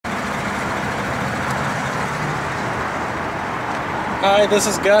Hi, this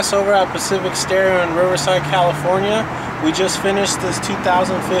is Gus over at Pacific Stereo in Riverside, California. We just finished this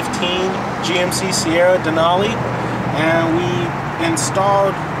 2015 GMC Sierra Denali, and we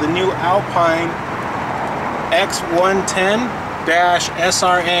installed the new Alpine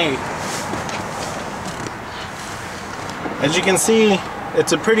X110-SRA. As you can see,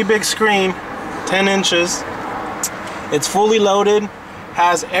 it's a pretty big screen, 10 inches. It's fully loaded,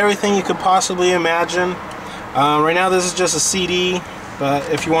 has everything you could possibly imagine. Right now this is just a CD, but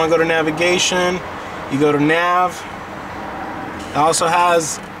if you want to go to navigation, you go to nav. It also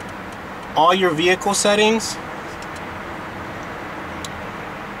has all your vehicle settings.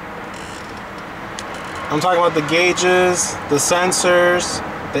 I'm talking about the gauges, the sensors,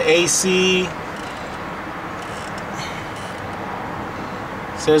 the AC.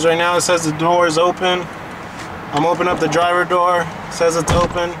 It says right now, it says the door is open. I'm opening up the driver door, it says it's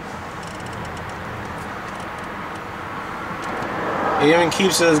open. It even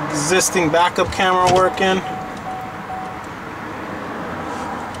keeps the existing backup camera working.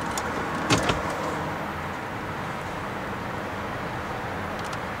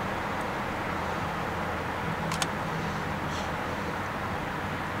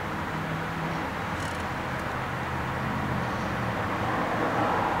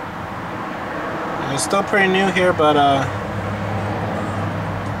 It's still pretty new here, but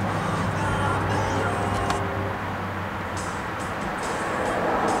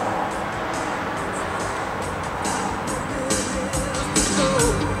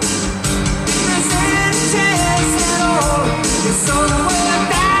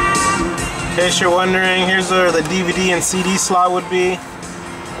in case you're wondering, here's where the DVD and CD slot would be.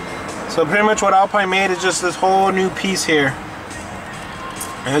 So pretty much what Alpine made is just this whole new piece here.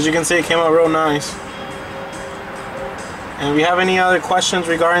 As you can see, it came out real nice. And if you have any other questions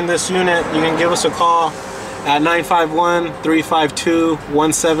regarding this unit, you can give us a call at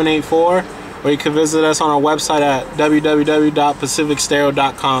 951-352-1784, or you can visit us on our website at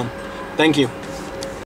www.pacificstereo.com. Thank you.